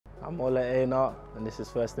I'm Aina, and this is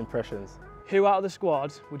First Impressions. Who out of the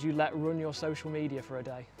squad would you let run your social media for a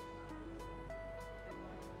day?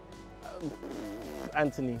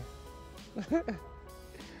 Anthony.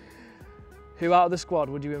 Who out of the squad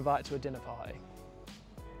would you invite to a dinner party?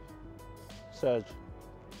 Serge.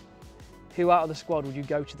 Who out of the squad would you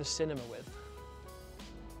go to the cinema with?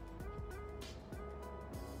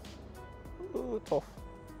 Ooh, tough.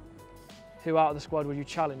 Who out of the squad would you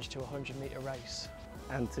challenge to a 100-metre race?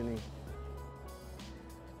 Anthony.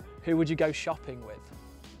 Who would you go shopping with?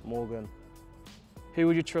 Morgan. Who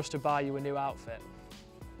would you trust to buy you a new outfit?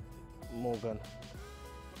 Morgan.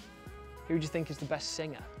 Who do you think is the best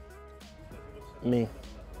singer? Me.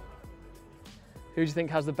 Who do you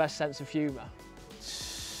think has the best sense of humour?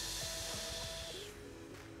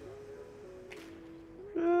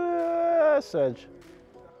 Serge.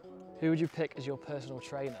 Who would you pick as your personal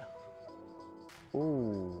trainer?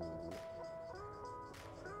 Ooh.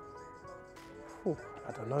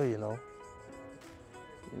 I don't know, you know.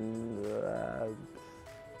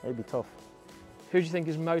 Maybe tough. Who do you think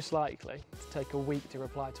is most likely to take a week to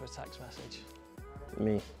reply to a text message?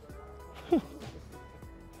 Me.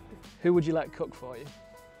 Who would you let cook for you?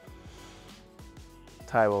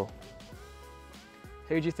 Tyrell.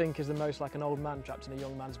 Who do you think is the most like an old man trapped in a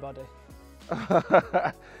young man's body?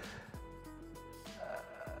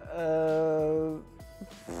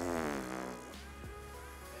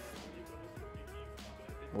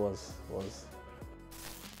 Was.